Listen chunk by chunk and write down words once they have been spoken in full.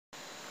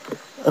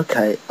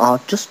Okay,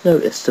 I've just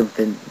noticed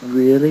something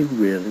really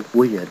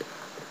weird.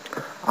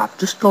 I've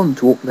just gone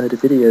to upload a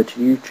video to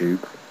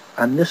YouTube,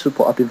 and this is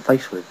what I've been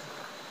faced with.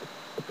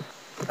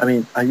 I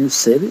mean, are you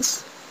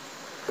serious?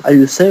 Are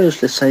you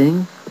seriously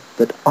saying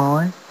that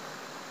I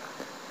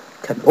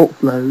can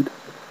upload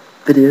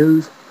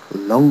videos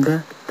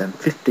longer than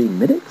 15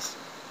 minutes?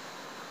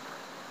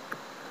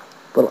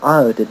 Well, I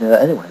already know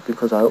that anyway,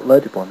 because I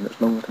uploaded one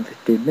that's longer than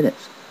 15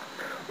 minutes.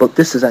 But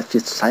this is actually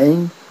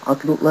saying I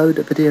can upload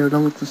a video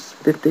longer than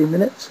 15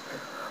 minutes?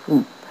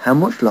 How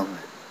much longer?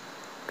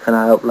 Can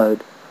I upload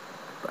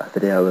a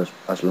video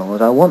as long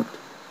as I want?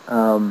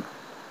 But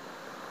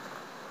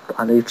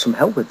I need some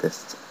help with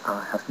this.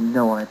 I have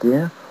no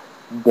idea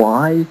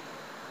why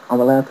I'm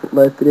allowed to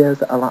upload videos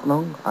that are that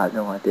long. I have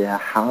no idea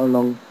how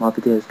long my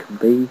videos can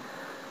be.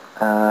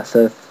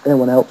 So if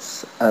anyone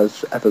else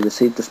has ever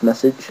received this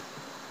message,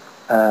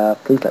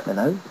 please let me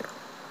know.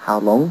 How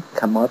long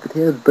can my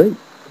videos be?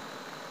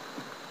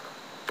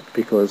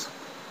 Because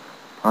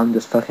I'm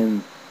just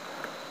fucking...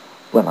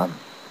 Well, I'm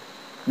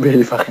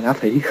really fucking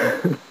happy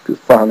because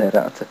finally I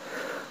don't have to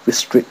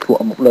restrict what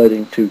I'm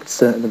uploading to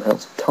certain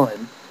amounts of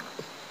time.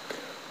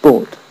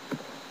 But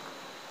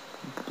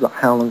like,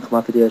 how long can my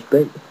videos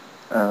be?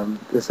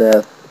 Is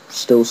there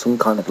still some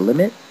kind of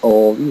limit,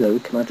 or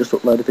can I just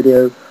upload a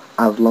video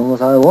as long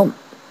as I want?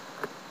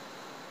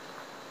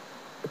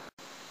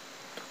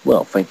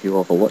 Well, thank you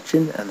all for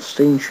watching, and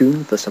stay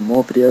tuned for some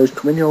more videos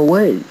coming your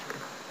way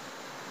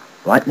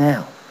right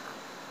now.